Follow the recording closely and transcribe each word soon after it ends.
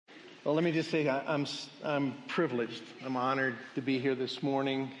Well, let me just say I'm privileged. I'm honored to be here this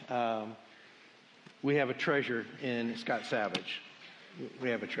morning. We have a treasure in Scott Savage. We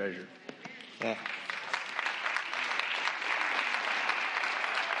have a treasure.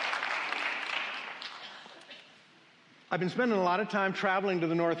 I've been spending a lot of time traveling to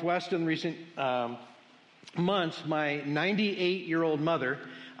the Northwest in recent months. My 98-year-old mother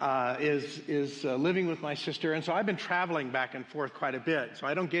is living with my sister, and so I've been traveling back and forth quite a bit, so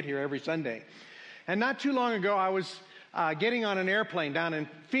I don't get here every Sunday. And not too long ago, I was getting on an airplane down in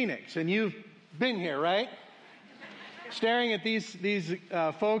Phoenix, and you've been here, right? Staring at these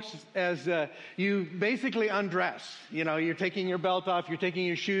folks as you basically undress. You know, you're taking your belt off, you're taking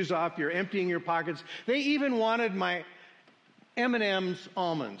your shoes off, you're emptying your pockets. They even wanted my M&M's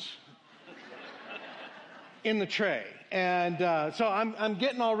almonds in the tray. And so I'm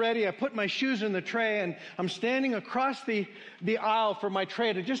getting all ready. I put my shoes in the tray, and I'm standing across the aisle for my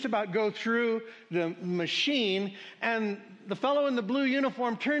tray to just about go through the machine. And the fellow in the blue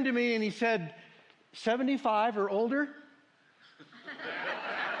uniform turned to me and he said, 75 or older?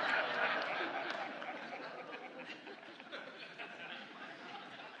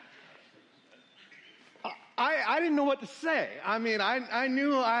 I didn't know what to say. I mean, I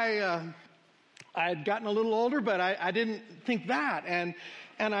knew I had gotten a little older, but I didn't think that. And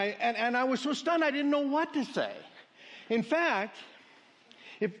I was so stunned I didn't know what to say. In fact,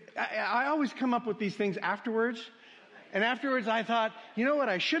 I always come up with these things afterwards. And afterwards I thought, you know what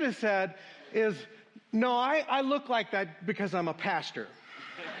I should have said is, no, I look like that because I'm a pastor.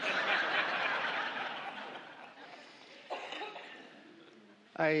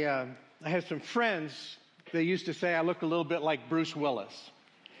 I had some friends, they used to say I look a little bit like Bruce Willis.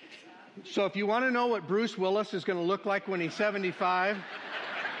 So if you want to know what Bruce Willis is going to look like when he's 75,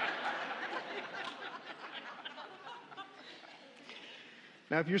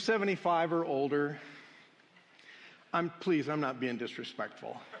 now if you're 75 or older, I'm not being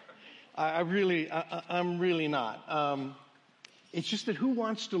disrespectful. I'm really not. It's just that who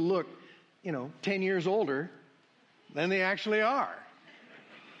wants to look, 10 years older than they actually are?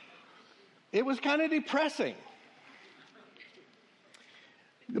 It was kind of depressing.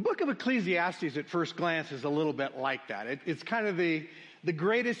 The book of Ecclesiastes at first glance is a little bit like that. It's kind of the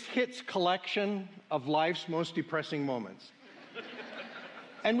greatest hits collection of life's most depressing moments.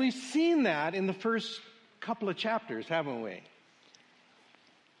 And we've seen that in the first couple of chapters, haven't we?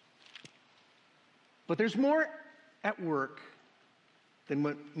 But there's more at work than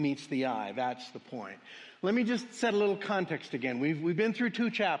what meets the eye. That's the point. Let me just set a little context again. We've been through 2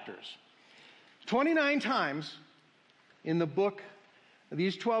 chapters. 29 times in the book,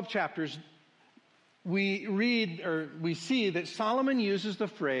 these 12 chapters, we see that Solomon uses the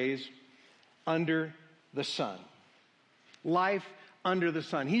phrase, under the sun. Life under the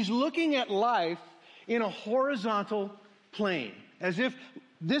sun. He's looking at life in a horizontal plane, as if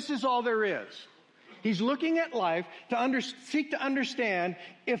this is all there is. He's looking at life to seek to understand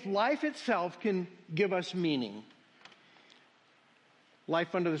if life itself can give us meaning.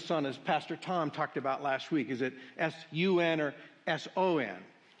 Life under the sun, as Pastor Tom talked about last week, is it S-U-N or S-O-N?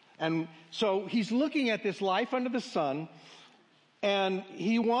 And so he's looking at this life under the sun, and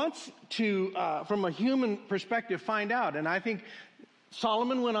he wants to, from a human perspective, find out. And I think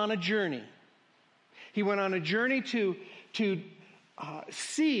Solomon went on a journey. He went on a journey to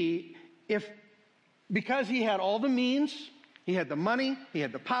see if, because he had all the means, he had the money, he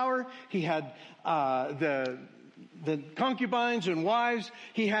had the power, he had the concubines and wives,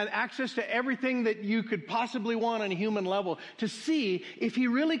 he had access to everything that you could possibly want on a human level, to see if he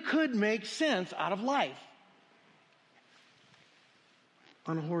really could make sense out of life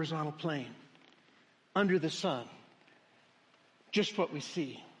on a horizontal plane, under the sun. Just what we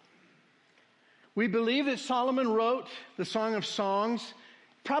see. We believe that Solomon wrote the Song of Songs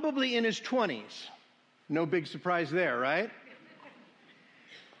probably in his 20s. No big surprise there, right?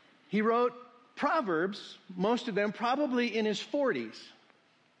 He wrote Proverbs, most of them probably in his 40s.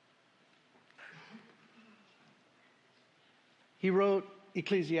 He wrote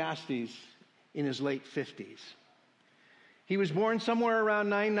Ecclesiastes in his late 50s. He was born somewhere around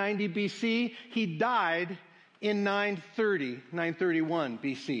 990 BC. He died in 931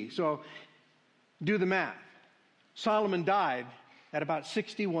 BC. So do the math. Solomon died at about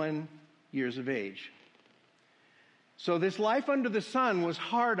 61 years of age. So this life under the sun was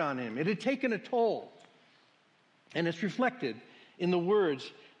hard on him. It had taken a toll. And it's reflected in the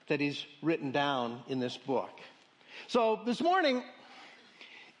words that he's written down in this book. So this morning,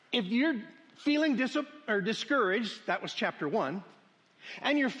 if you're feeling discouraged, that was chapter 1,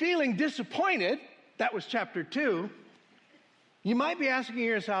 and you're feeling disappointed, that was chapter 2, You might be asking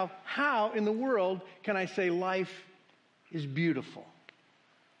yourself, how in the world can I say life is beautiful?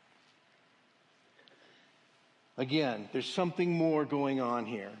 Again, there's something more going on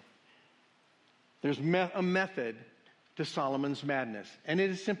here. There's a method to Solomon's madness. And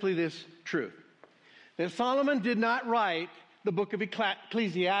it is simply this truth: that Solomon did not write the book of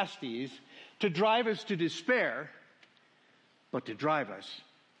Ecclesiastes to drive us to despair, but to drive us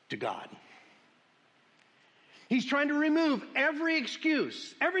to God. He's trying to remove every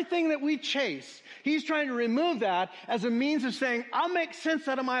excuse, everything that we chase. He's trying to remove that as a means of saying, I'll make sense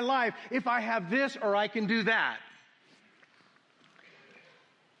out of my life if I have this or I can do that.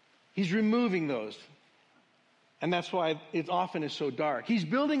 He's removing those. And that's why it often is so dark. He's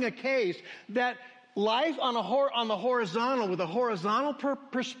building a case that life on the horizontal, with a horizontal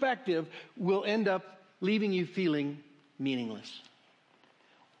perspective, will end up leaving you feeling meaningless.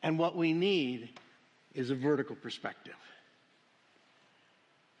 And what we need is a vertical perspective.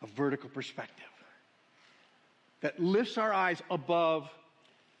 A vertical perspective that lifts our eyes above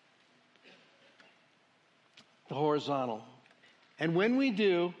the horizontal. And when we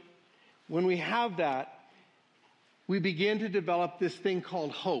do, when we have that, we begin to develop this thing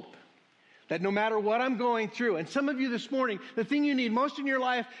called hope. That no matter what I'm going through, and some of you this morning, the thing you need most in your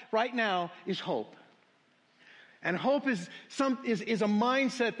life right now is hope. And hope is a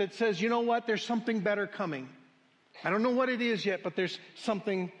mindset that says, you know what, there's something better coming. I don't know what it is yet, but there's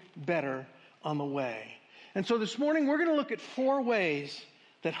something better on the way. And so this morning we're going to look at 4 ways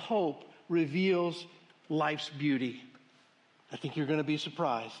that hope reveals life's beauty. I think you're going to be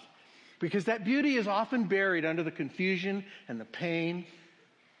surprised, because that beauty is often buried under the confusion and the pain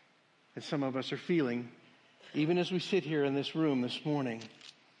that some of us are feeling, even as we sit here in this room this morning.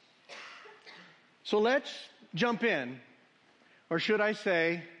 So let's jump in, or should I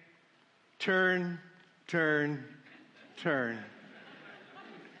say, turn to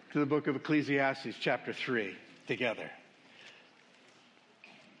the book of Ecclesiastes chapter 3 together.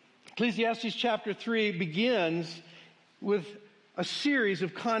 Ecclesiastes chapter 3 begins with a series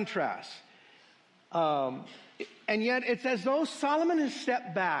of contrasts. And yet it's as though Solomon has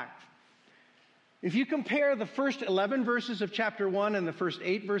stepped back. If you compare the first 11 verses of chapter 1 and the first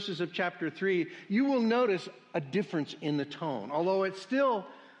 8 verses of chapter 3, you will notice a difference in the tone. Although it's still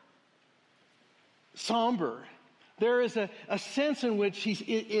somber, there is a sense in which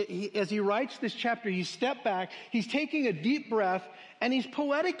as he writes this chapter, he's stepped back, he's taking a deep breath, and he's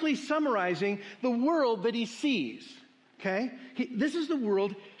poetically summarizing the world that he sees. Okay? This is the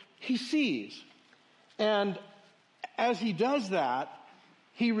world he sees. And as he does that,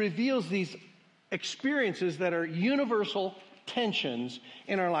 he reveals these experiences that are universal tensions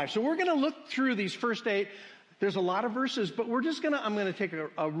in our life. So we're going to look through these first 8. There's a lot of verses, but I'm going to take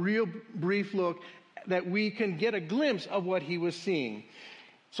a real brief look that we can get a glimpse of what he was seeing.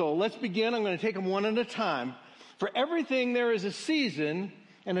 So let's begin. I'm going to take them one at a time. For everything there is a season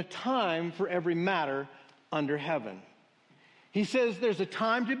and a time for every matter under heaven. He says there's a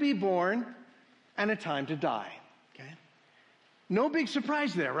time to be born and a time to die. Okay? No big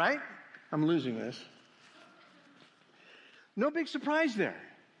surprise there, right? I'm losing this. No big surprise there.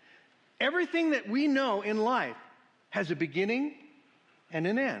 Everything that we know in life has a beginning and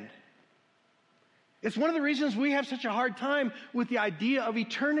an end. It's one of the reasons we have such a hard time with the idea of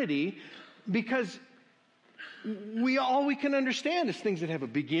eternity, because all we can understand is things that have a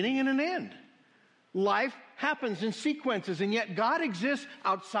beginning and an end. Life happens in sequences, and yet God exists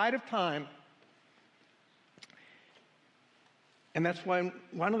outside of time. And that's why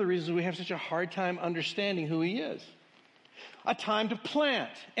one of the reasons we have such a hard time understanding who he is. A time to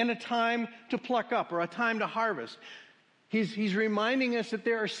plant and a time to pluck up, or a time to harvest. He's reminding us that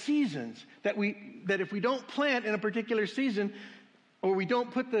there are seasons that if we don't plant in a particular season, or we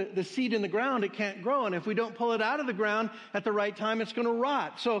don't put the seed in the ground, it can't grow. And if we don't pull it out of the ground at the right time, it's going to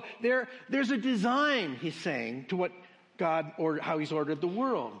rot. So there's a design, he's saying, to what God, or how he's ordered the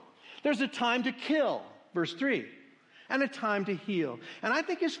world. There's a time to kill, verse 3, and a time to heal. And I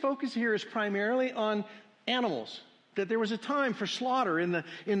think his focus here is primarily on animals. That there was a time for slaughter in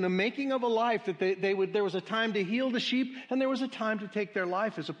the making of a life, that there was a time to heal the sheep, and there was a time to take their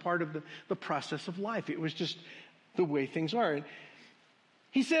life as a part of the process of life. It was just the way things are.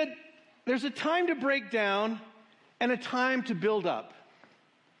 He said, there's a time to break down and a time to build up.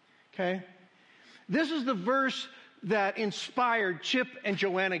 Okay? This is the verse that inspired Chip and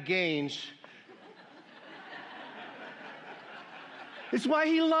Joanna Gaines. It's why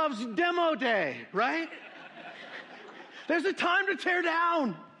he loves Demo Day, right? There's a time to tear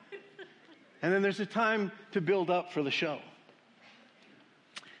down. And then there's a time to build up for the show.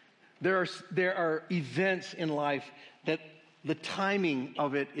 There are events in life that the timing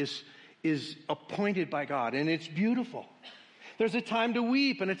of it is appointed by God, and it's beautiful. There's a time to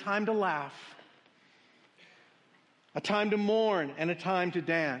weep and a time to laugh, a time to mourn and a time to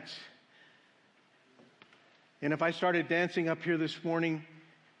dance. And if I started dancing up here this morning,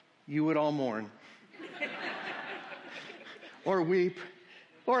 you would all mourn. Or weep,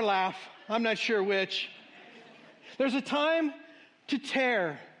 or laugh. I'm not sure which. There's a time to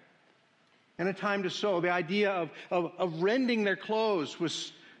tear and a time to sew. The idea of rending their clothes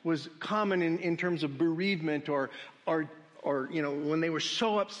was common in terms of bereavement or when they were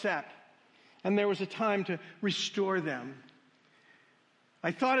so upset. And there was a time to restore them.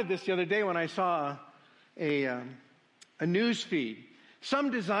 I thought of this the other day when I saw a news feed. Some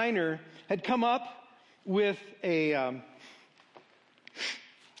designer had come up with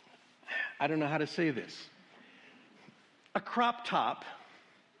I don't know how to say this, a crop top.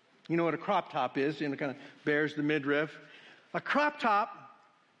 You know what a crop top is, and it kind of bears the midriff. A crop top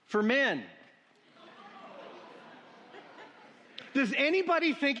for men. Does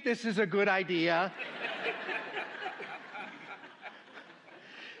anybody think this is a good idea?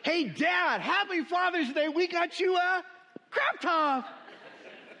 Hey, Dad, happy Father's Day. We got you a crop top.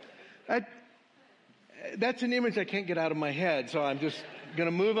 That's an image I can't get out of my head, so I'm just going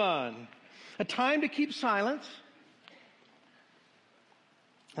to move on. A time to keep silence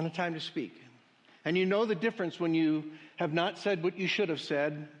and a time to speak. And you know the difference when you have not said what you should have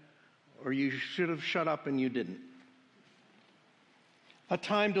said, or you should have shut up and you didn't. A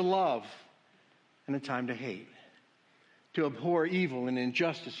time to love and a time to hate. To abhor evil and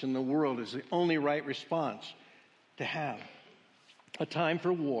injustice in the world is the only right response to have. A time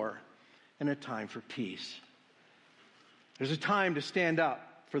for war and a time for peace. There's a time to stand up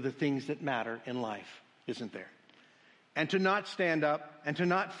for the things that matter in life, isn't there? And to not stand up and to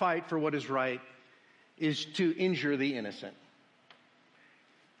not fight for what is right is to injure the innocent.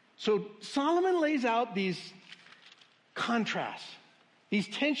 So Solomon lays out these contrasts, these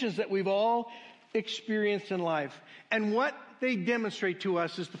tensions that we've all experienced in life. And what they demonstrate to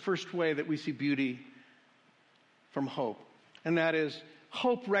us is the first way that we see beauty from hope. And that is,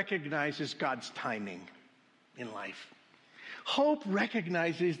 hope recognizes God's timing in life. Hope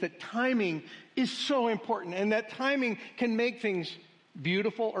recognizes that timing is so important, and that timing can make things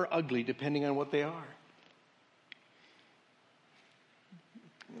beautiful or ugly depending on what they are.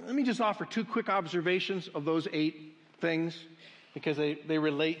 Let me just offer 2 quick observations of those 8 things, because they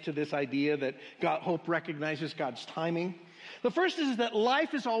relate to this idea that hope recognizes God's timing. The first is that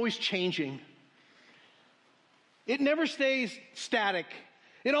life is always changing. It never stays static.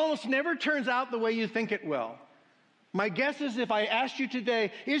 It almost never turns out the way you think it will. My guess is if I asked you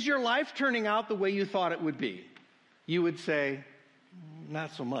today, is your life turning out the way you thought it would be? You would say,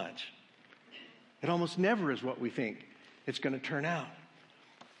 not so much. It almost never is what we think it's going to turn out.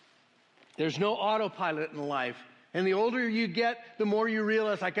 There's no autopilot in life. And the older you get, the more you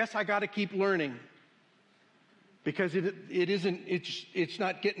realize, I guess I got to keep learning. Because it's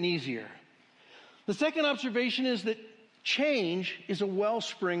not getting easier. The second observation is that change is a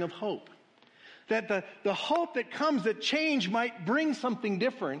wellspring of hope. That the hope that comes that change might bring something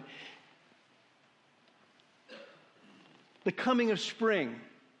different. The coming of spring,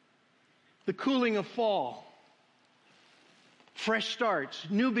 the cooling of fall, fresh starts,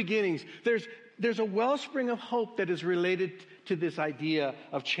 new beginnings. There's a wellspring of hope that is related to this idea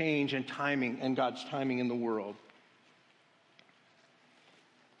of change and timing and God's timing in the world.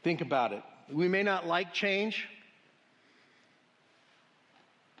 Think about it. We may not like change,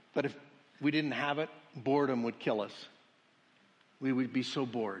 but if we didn't have it, boredom would kill us. We would be so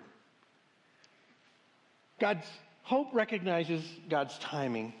bored. God's hope recognizes God's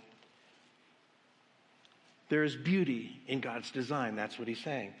timing. There is beauty in God's design. That's what he's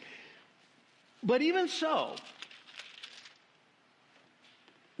saying. But even so,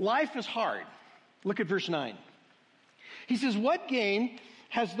 life is hard. Look at verse 9. He says, what gain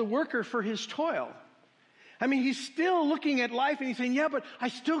has the worker for his toil? I mean, he's still looking at life and he's saying, yeah, but I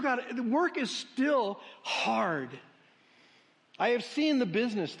still got it. The work is still hard. I have seen the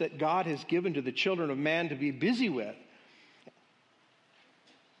business that God has given to the children of man to be busy with.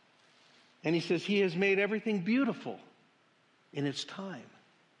 And he says he has made everything beautiful in its time.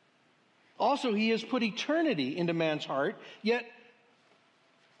 Also, he has put eternity into man's heart, yet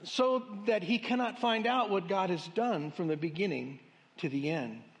so that he cannot find out what God has done from the beginning to the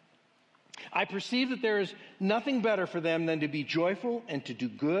end. I perceive that there is nothing better for them than to be joyful and to do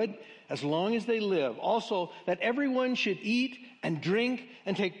good as long as they live. Also, that everyone should eat and drink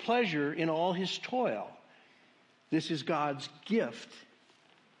and take pleasure in all his toil. This is God's gift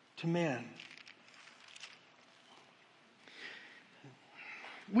to man.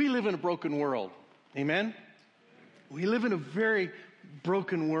 We live in a broken world. Amen? We live in a very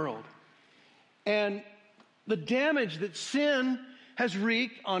broken world. And the damage that sin has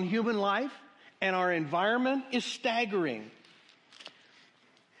wreaked on human life and our environment is staggering.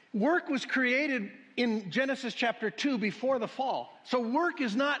 Work was created in Genesis chapter 2 before the fall. So work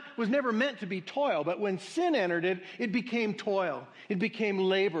was never meant to be toil, but when sin entered it, it became toil. It became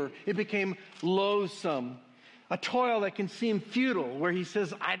labor. It became loathsome. A toil that can seem futile, where he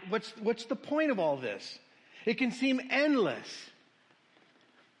says, what's the point of all this? It can seem endless.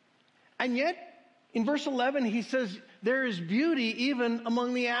 And yet, in verse 11, he says, there is beauty even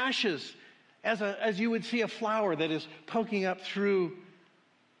among the ashes, as you would see a flower that is poking up through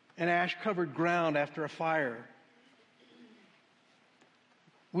an ash-covered ground after a fire.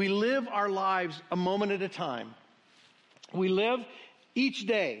 We live our lives a moment at a time. We live each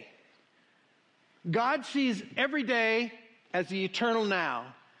day. God sees every day as the eternal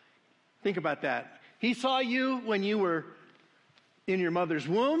now. Think about that. He saw you when you were in your mother's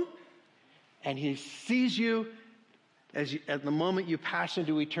womb, and he sees you at the moment you pass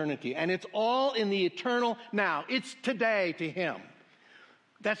into eternity. And it's all in the eternal now. It's today to him.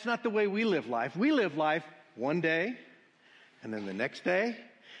 That's not the way we live life. We live life one day, and then the next day,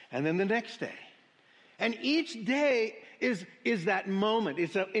 and then the next day. And each day is that moment.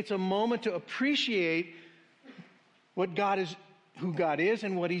 It's a moment to appreciate what God is, who God is,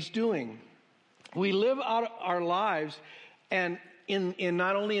 and what he's doing. We live out our lives and in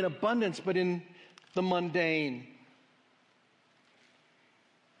not only in abundance, but in the mundane.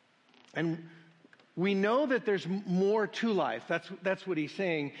 And we know that there's more to life. That's what he's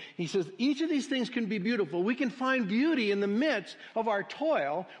saying. He says each of these things can be beautiful. We can find beauty in the midst of our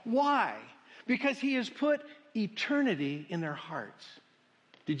toil. Why? Because he has put eternity in their hearts.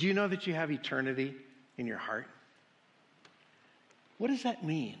 Did you know that you have eternity in your heart? What does that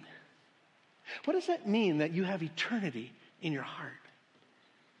mean? What does that mean that you have eternity in your heart?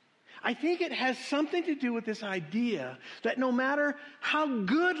 I think it has something to do with this idea that no matter how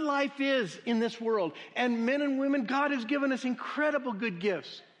good life is in this world, and men and women, God has given us incredible good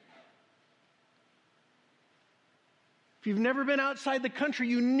gifts. If you've never been outside the country,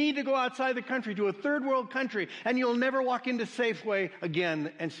 you need to go outside the country to a third world country, and you'll never walk into Safeway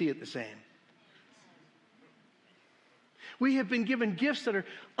again and see it the same. We have been given gifts that are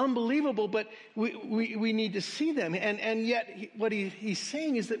unbelievable, but we need to see them. And yet what he's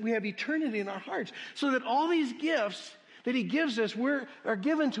saying is that we have eternity in our hearts. So that all these gifts that he gives us, are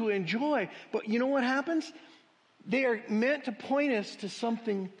given to enjoy. But you know what happens? They are meant to point us to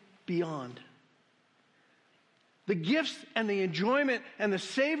something beyond. The gifts and the enjoyment and the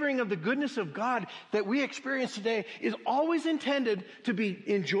savoring of the goodness of God that we experience today is always intended to be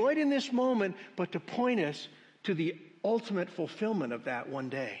enjoyed in this moment, but to point us to the ultimate fulfillment of that one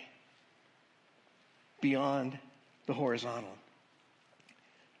day, beyond the horizontal.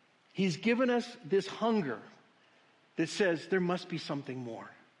 He's given us this hunger that says there must be something more.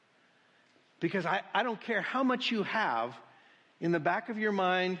 Because I don't care how much you have, in the back of your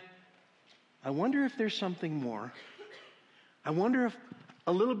mind, I wonder if there's something more. I wonder if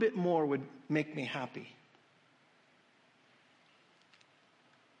a little bit more would make me happy.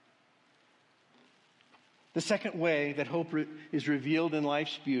 The second way that hope is revealed in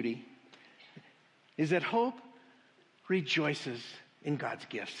life's beauty is that hope rejoices in God's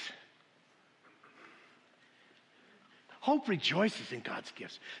gifts. Hope rejoices in God's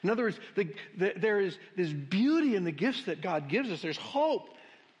gifts. In other words, there is this beauty in the gifts that God gives us. There's hope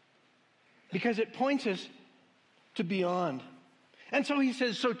because it points us to beyond. And so he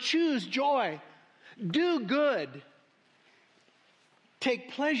says, so choose joy, do good,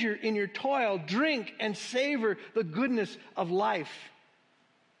 take pleasure in your toil, drink and savor the goodness of life.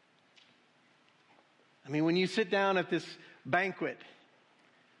 I mean, when you sit down at this banquet,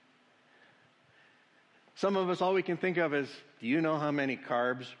 some of us, all we can think of is, do you know how many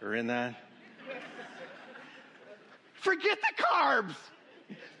carbs are in that? Forget the carbs.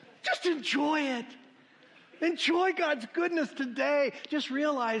 Just enjoy it. Enjoy God's goodness today. Just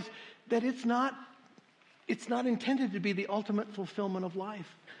realize that it's not intended to be the ultimate fulfillment of life.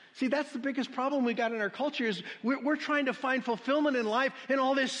 See, that's the biggest problem we got in our culture is we're trying to find fulfillment in life in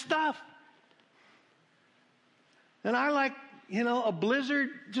all this stuff. And I like, a blizzard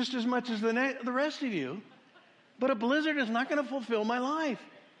just as much as the rest of you. But a blizzard is not going to fulfill my life.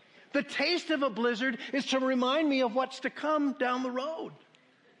 The taste of a blizzard is to remind me of what's to come down the road.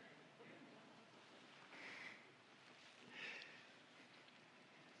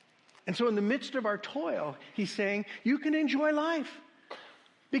 And so in the midst of our toil, he's saying, you can enjoy life.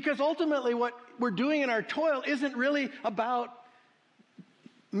 Because ultimately what we're doing in our toil isn't really about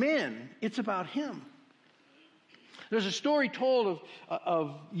men. It's about him. There's a story told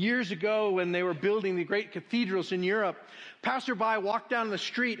of years ago when they were building the great cathedrals in Europe. Passerby walked down the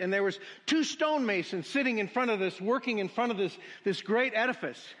street and there was two stonemasons sitting in front of this, working in front of this great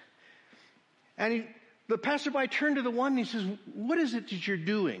edifice. And the passerby turned to the one and he says, "What is it that you're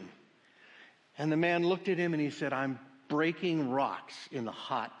doing?" And the man looked at him and he said, "I'm breaking rocks in the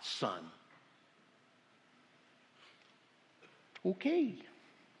hot sun." Okay.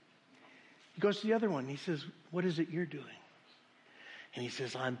 He goes to the other one. He says, "What is it you're doing?" And he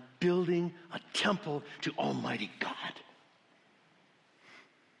says, "I'm building a temple to Almighty God."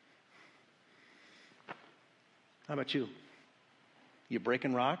 How about you? You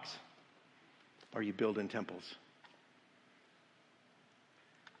breaking rocks or you building temples?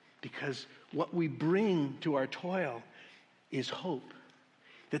 Because what we bring to our toil is hope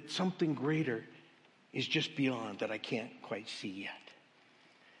that something greater is just beyond that I can't quite see yet.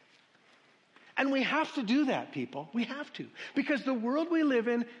 And we have to do that, people. We have to. Because the world we live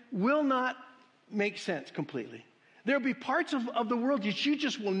in will not make sense completely. There'll be parts of the world that you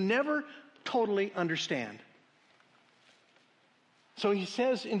just will never totally understand. So he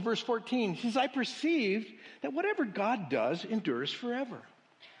says in verse 14, he says, "I perceived that whatever God does endures forever.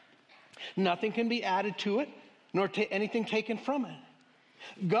 Nothing can be added to it, nor anything taken from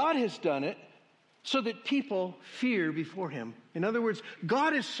it. God has done it so that people fear before him." In other words,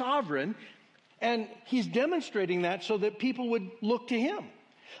 God is sovereign, and he's demonstrating that so that people would look to him.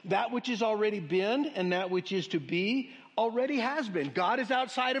 That which has already been and that which is to be already has been. God is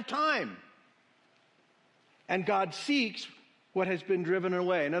outside of time. And God seeks what has been driven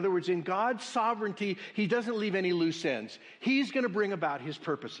away. In other words, in God's sovereignty, he doesn't leave any loose ends. He's going to bring about his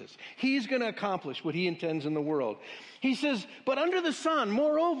purposes. He's going to accomplish what he intends in the world. He says, "But under the sun,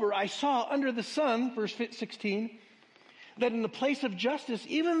 moreover, I saw under the sun," verse 16, "that in the place of justice,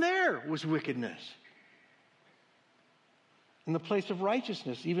 even there was wickedness. In the place of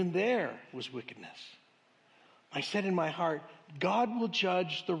righteousness, even there was wickedness. I said in my heart, God will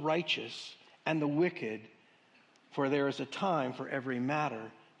judge the righteous and the wicked, for there is a time for every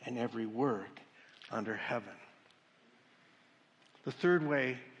matter and every work under heaven." The third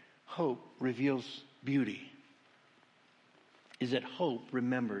way hope reveals beauty is that hope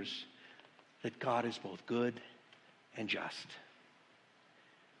remembers that God is both good and just.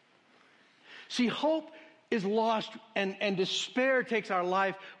 See, hope is lost and despair takes our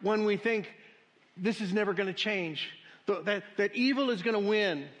life when we think this is never going to change, that evil is going to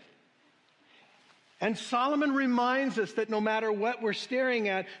win. And Solomon reminds us that no matter what we're staring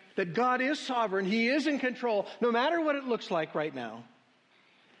at, that God is sovereign. He is in control, no matter what it looks like right now.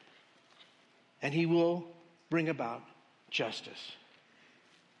 And he will bring about justice.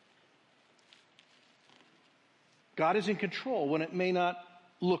 God is in control when it may not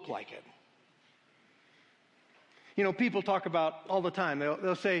look like it. You know, people talk about all the time,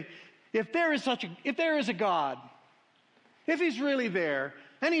 they'll say, if there is a God, if he's really there,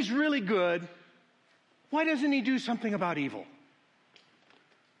 and he's really good, why doesn't he do something about evil?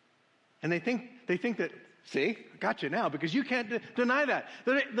 And they think that, see, I got you now, because you can't deny that.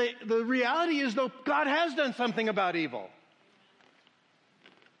 The reality is, though, God has done something about evil.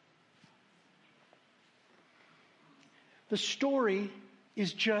 The story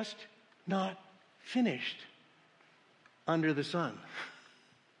is just not finished under the sun.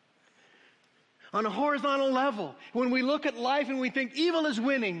 On a horizontal level, when we look at life and we think evil is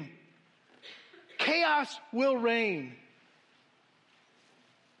winning, chaos will reign.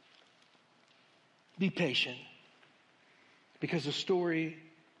 Be patient, because the story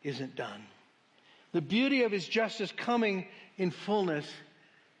isn't done. The beauty of his justice coming in fullness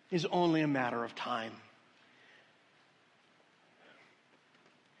is only a matter of time.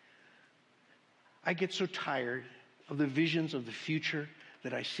 I get so tired of the visions of the future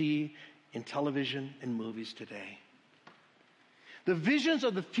that I see in television and movies today. The visions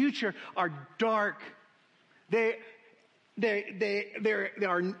of the future are dark. They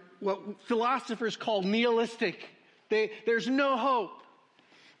are what philosophers call nihilistic. There's no hope.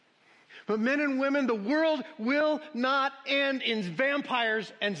 But men and women, the world will not end in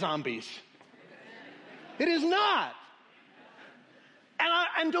vampires and zombies. It is not.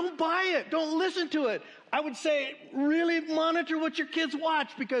 And don't buy it. Don't listen to it. I would say really monitor what your kids watch,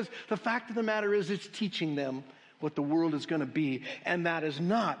 because the fact of the matter is it's teaching them what the world is going to be, and that is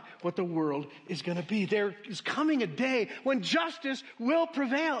not what the world is going to be. There is coming a day when justice will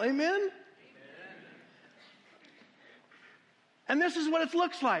prevail. Amen? Amen. And this is what it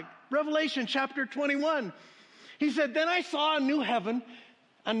looks like. Revelation chapter 21. He said, "Then I saw a new heaven,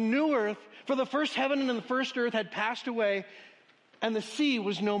 a new earth, for the first heaven and the first earth had passed away, and the sea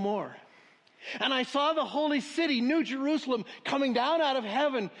was no more. And I saw the holy city, New Jerusalem, coming down out of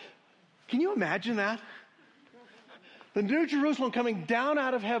heaven. Can you imagine that? The New Jerusalem coming down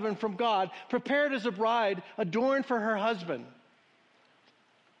out of heaven from God, prepared as a bride, adorned for her husband.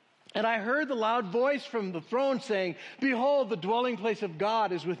 And I heard the loud voice from the throne saying, "Behold, the dwelling place of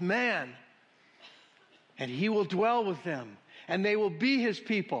God is with man. And he will dwell with them, and they will be his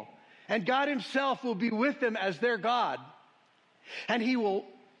people. And God himself will be with them as their God. And he will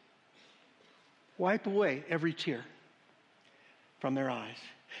wipe away every tear from their eyes.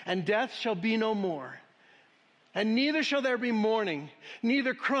 And death shall be no more. And neither shall there be mourning,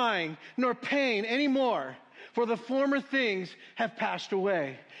 neither crying, nor pain any more, for the former things have passed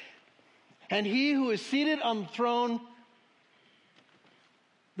away. And he who is seated on the throne,"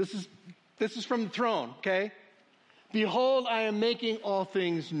 this is from the throne, okay? "Behold, I am making all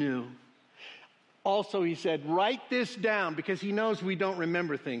things new." Also, he said, write this down, because he knows we don't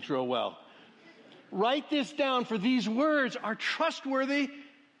remember things real well. "Write this down, for these words are trustworthy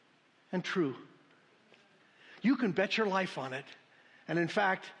and true." You can bet your life on it. And in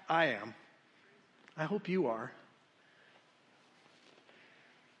fact, I am. I hope you are.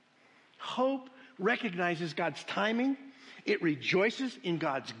 Hope recognizes God's timing. It rejoices in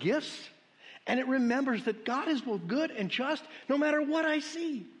God's gifts. And it remembers that God is both good and just no matter what I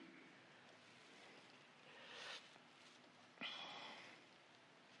see.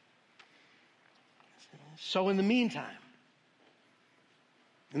 So in the meantime,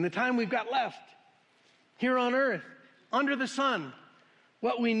 in the time we've got left, here on earth, under the sun,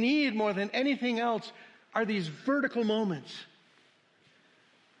 what we need more than anything else are these vertical moments.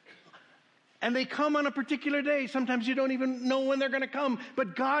 And they come on a particular day. Sometimes you don't even know when they're going to come.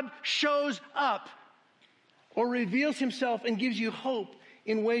 But God shows up or reveals himself and gives you hope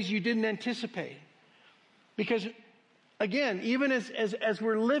in ways you didn't anticipate. Because, again, even as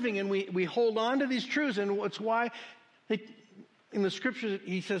we're living and we hold on to these truths, and it's why in the scriptures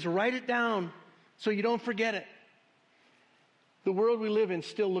he says, write it down so you don't forget it. The world we live in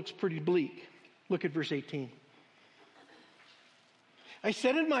still looks pretty bleak. Look at verse 18. "I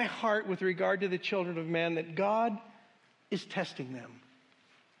said in my heart with regard to the children of man that God is testing them."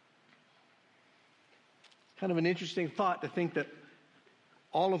 It's kind of an interesting thought to think that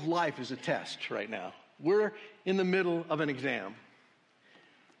all of life is a test right now. We're in the middle of an exam.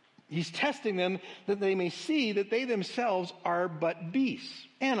 He's testing them that they may see that they themselves are but beasts,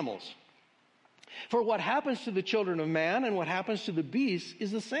 animals. "For what happens to the children of man and what happens to the beasts is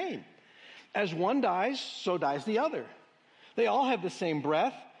the same. As one dies, so dies the other. They all have the same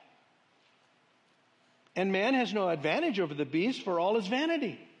breath. And man has no advantage over the beast, for all is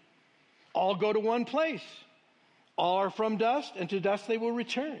vanity. All go to one place. All are from dust, and to dust they will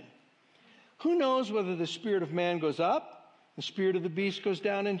return. Who knows whether the spirit of man goes up, the spirit of the beast goes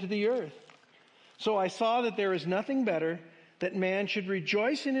down into the earth? So I saw that there is nothing better that man should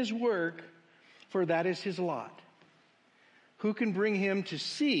rejoice in his work, for that is his lot. Who can bring him to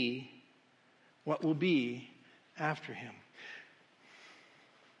see what will be after him?"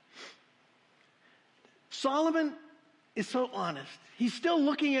 Solomon is so honest. He's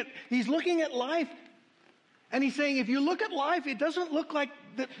looking at life. And he's saying, if you look at life, it doesn't look like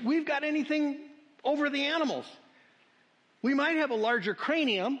that we've got anything over the animals. We might have a larger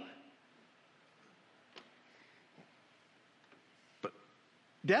cranium, but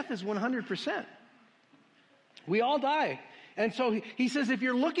death is 100%. We all die. And so he says, if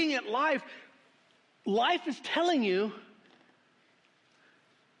you're looking at life, life is telling you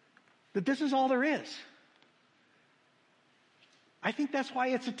that this is all there is. I think that's why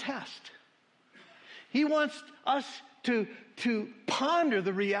it's a test. He wants us to ponder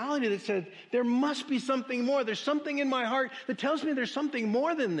the reality that says, there must be something more. There's something in my heart that tells me there's something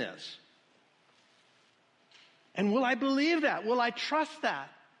more than this. And will I believe that? Will I trust that?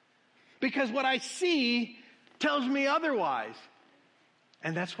 Because what I see tells me otherwise.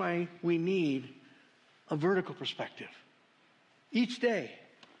 And that's why we need a vertical perspective. Each day,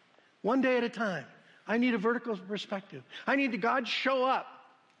 one day at a time, I need a vertical perspective. I need God to show up.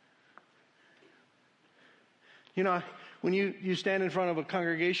 You know, when you stand in front of a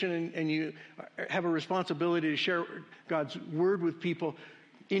congregation and you have a responsibility to share God's word with people,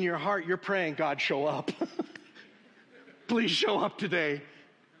 in your heart you're praying, God, show up. Please show up today.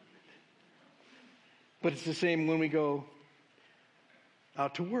 But it's the same when we go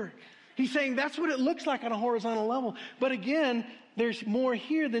out to work. He's saying that's what it looks like on a horizontal level. But again, there's more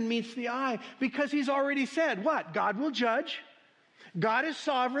here than meets the eye, because he's already said what? God will judge. God is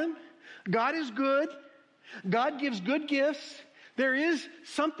sovereign. God is good. God gives good gifts. There is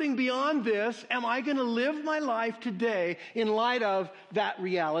something beyond this. Am I going to live my life today in light of that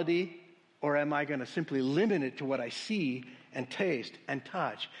reality? Or am I going to simply limit it to what I see and taste and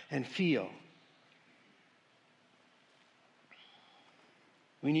touch and feel?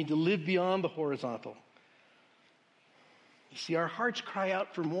 We need to live beyond the horizontal. You see, our hearts cry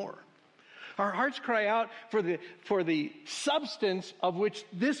out for more. Our hearts cry out for the substance of which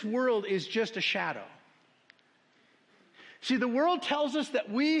this world is just a shadow. See, the world tells us that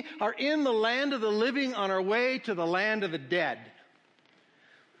we are in the land of the living on our way to the land of the dead.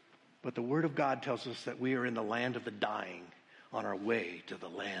 But the Word of God tells us that we are in the land of the dying on our way to the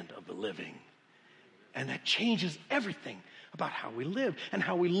land of the living. And that changes everything about how we live and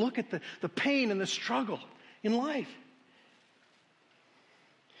how we look at the pain and the struggle in life.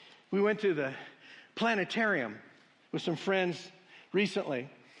 We went to the planetarium with some friends recently,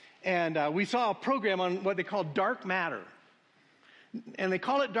 and we saw a program on what they call dark matter. And they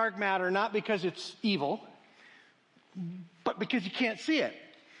call it dark matter not because it's evil, but because you can't see it.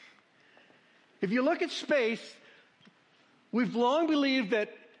 If you look at space, we've long believed that,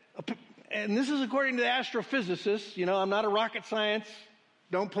 and this is according to the astrophysicists, I'm not a rocket science,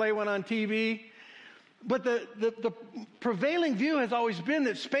 don't play one on TV, but the prevailing view has always been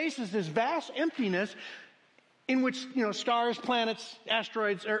that space is this vast emptiness in which, stars, planets,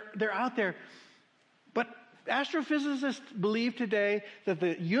 asteroids, they're out there. But astrophysicists believe today that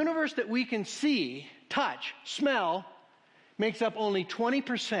the universe that we can see, touch, smell, makes up only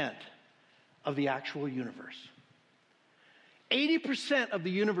 20% of the actual universe. 80% of the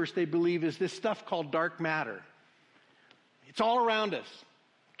universe, they believe, is this stuff called dark matter. It's all around us.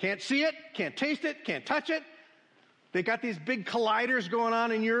 Can't see it, can't taste it, can't touch it. They got these big colliders going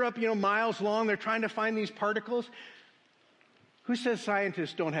on in Europe, miles long. They're trying to find these particles. Who says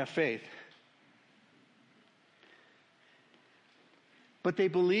scientists don't have faith? But they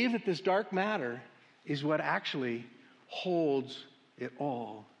believe that this dark matter is what actually holds it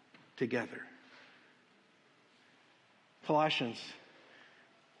all together. Colossians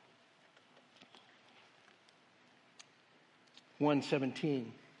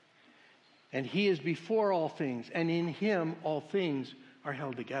 1:17. And he is before all things, and in him all things are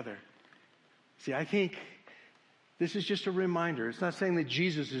held together. See, I think this is just a reminder. It's not saying that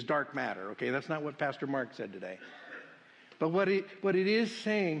Jesus is dark matter, okay? That's not what Pastor Mark said today. But what it is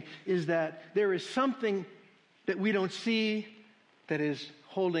saying is that there is something that we don't see that is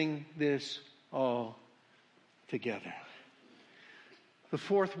holding this all together. The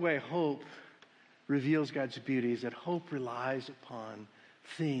fourth way hope reveals God's beauty is that hope relies upon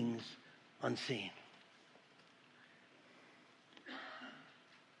things unseen.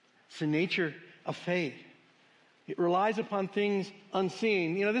 It's the nature of faith. It relies upon things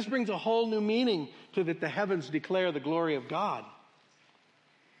unseen. This brings a whole new meaning to that the heavens declare the glory of God.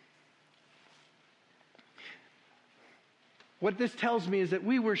 What this tells me is that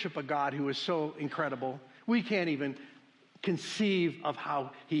we worship a God who is so incredible. We can't even conceive of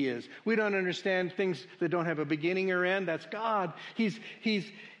how he is. We don't understand things that don't have a beginning or end. That's God.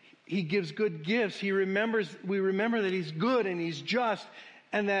 He gives good gifts. We remember that he's good and he's just,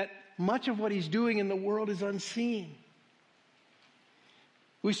 and that much of what he's doing in the world is unseen.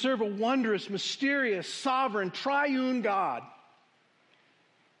 We serve a wondrous, mysterious, sovereign, triune God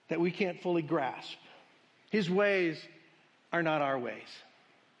that we can't fully grasp. His ways are not our ways.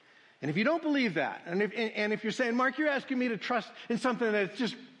 And if you don't believe that, and if you're saying, Mark, you're asking me to trust in something that's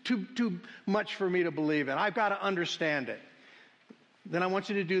just too much for me to believe in, I've got to understand it, then I want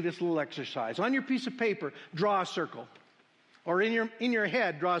you to do this little exercise. On your piece of paper, draw a circle. Or in your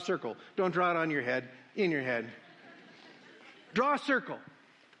head, draw a circle. Don't draw it on your head, in your head. Draw a circle.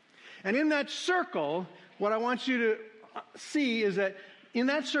 And in that circle, what I want you to see is that in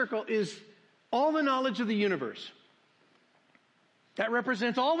that circle is all the knowledge of the universe. That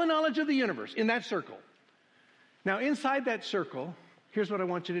represents all the knowledge of the universe in that circle. Now, inside that circle, here's what I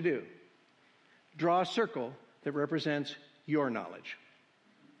want you to do. Draw a circle that represents your knowledge.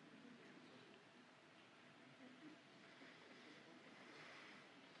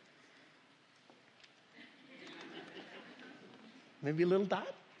 Maybe a little dot.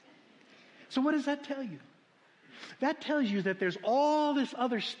 So what does that tell you? That tells you that there's all this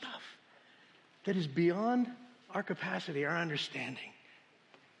other stuff that is beyond our capacity, our understanding.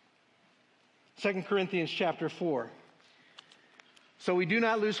 2 Corinthians chapter 4. So we do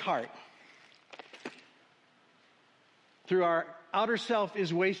not lose heart. Through our outer self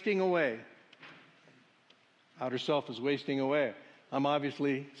is wasting away. Outer self is wasting away. I'm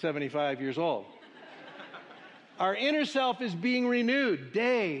obviously 75 years old. Our inner self is being renewed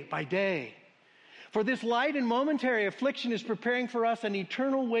day by day. For this light and momentary affliction is preparing for us an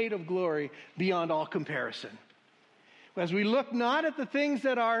eternal weight of glory beyond all comparison. As we look not at the things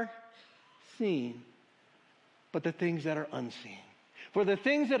that are seen, but the things that are unseen. For the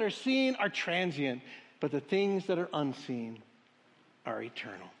things that are seen are transient, but the things that are unseen are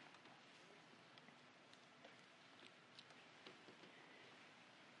eternal.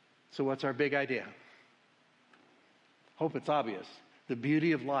 So what's our big idea? Hope it's obvious. The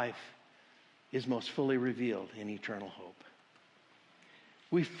beauty of life is most fully revealed in eternal hope.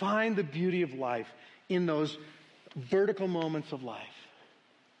 We find the beauty of life in those vertical moments of life.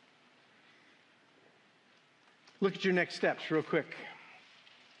 Look at your next steps real quick.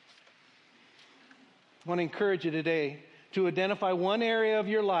 I want to encourage you today to identify one area of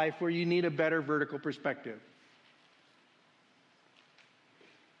your life where you need a better vertical perspective.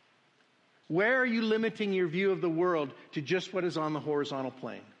 Where are you limiting your view of the world to just what is on the horizontal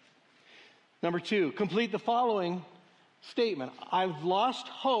plane? Number 2, complete the following statement. I've lost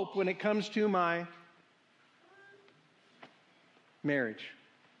hope when it comes to my marriage,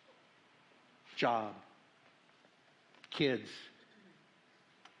 job, kids,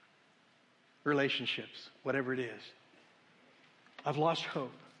 relationships, whatever it is. I've lost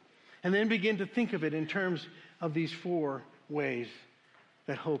hope. And then begin to think of it in terms of these 4 ways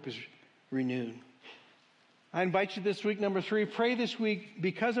that hope is renewed. I invite you this week, number 3, pray this week,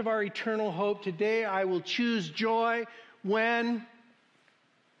 because of our eternal hope, today I will choose joy when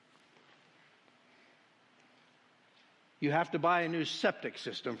you have to buy a new septic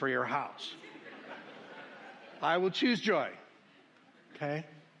system for your house. I will choose joy. Okay?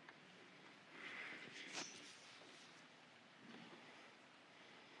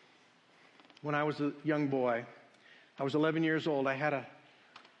 When I was a young boy, I was 11 years old, I had a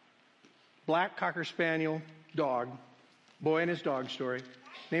black Cocker Spaniel dog, boy and his dog story,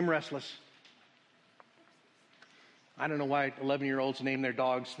 named Restless. I don't know why 11-year-olds name their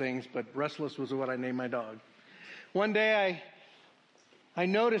dogs things, but Restless was what I named my dog. One day I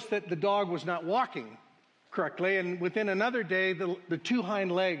noticed that the dog was not walking correctly, and within another day the 2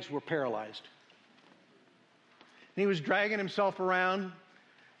 hind legs were paralyzed. And he was dragging himself around,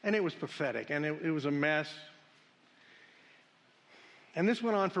 and it was pathetic, and it was a mess. And this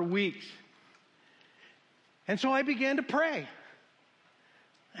went on for weeks. And so I began to pray.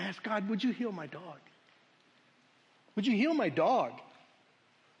 I asked God, would you heal my dog? Would you heal my dog?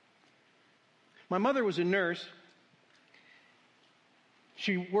 My mother was a nurse.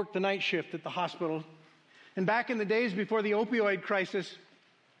 She worked the night shift at the hospital. And back in the days before the opioid crisis,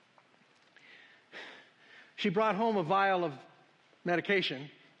 she brought home a vial of medication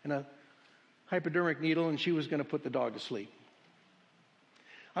and a hypodermic needle, and she was going to put the dog to sleep.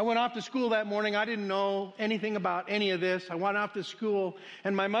 I went off to school that morning. I didn't know anything about any of this. I went off to school,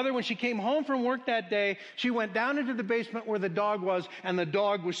 and my mother, when she came home from work that day, she went down into the basement where the dog was, and the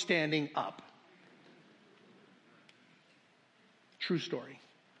dog was standing up. True story.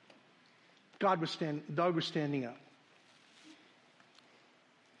 The dog was standing up.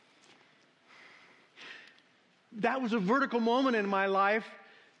 That was a vertical moment in my life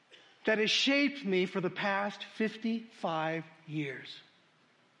that has shaped me for the past 55 years.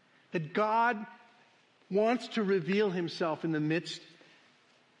 That God wants to reveal himself in the midst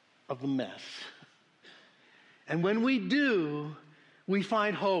of the mess. And when we do, we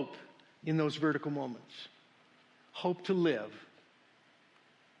find hope in those vertical moments. Hope to live.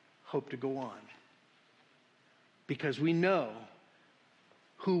 Hope to go on. Because we know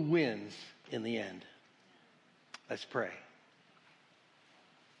who wins in the end. Let's pray.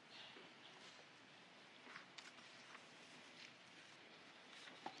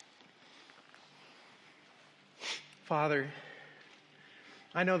 Father,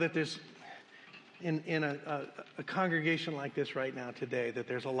 I know that there's, in a congregation like this right now today, that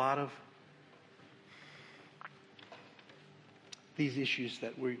there's a lot of these issues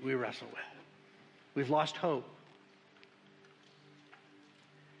that we wrestle with. We've lost hope.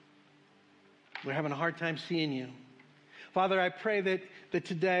 We're having a hard time seeing you. Father, I pray that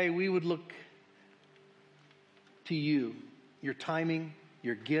today we would look to you, your timing,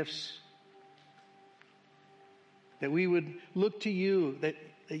 your gifts, that we would look to you, that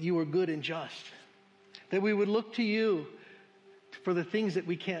you are good and just. That we would look to you for the things that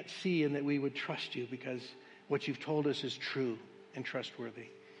we can't see, and that we would trust you because what you've told us is true and trustworthy.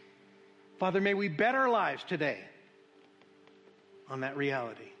 Father, may we bet our lives today on that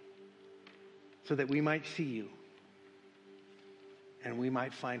reality so that we might see you and we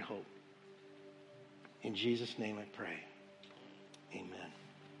might find hope. In Jesus' name I pray. Amen.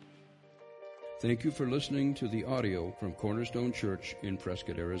 Thank you for listening to the audio from Cornerstone Church in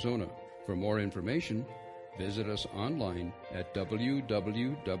Prescott, Arizona. For more information, visit us online at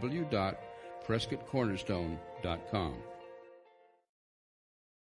www.prescottcornerstone.com.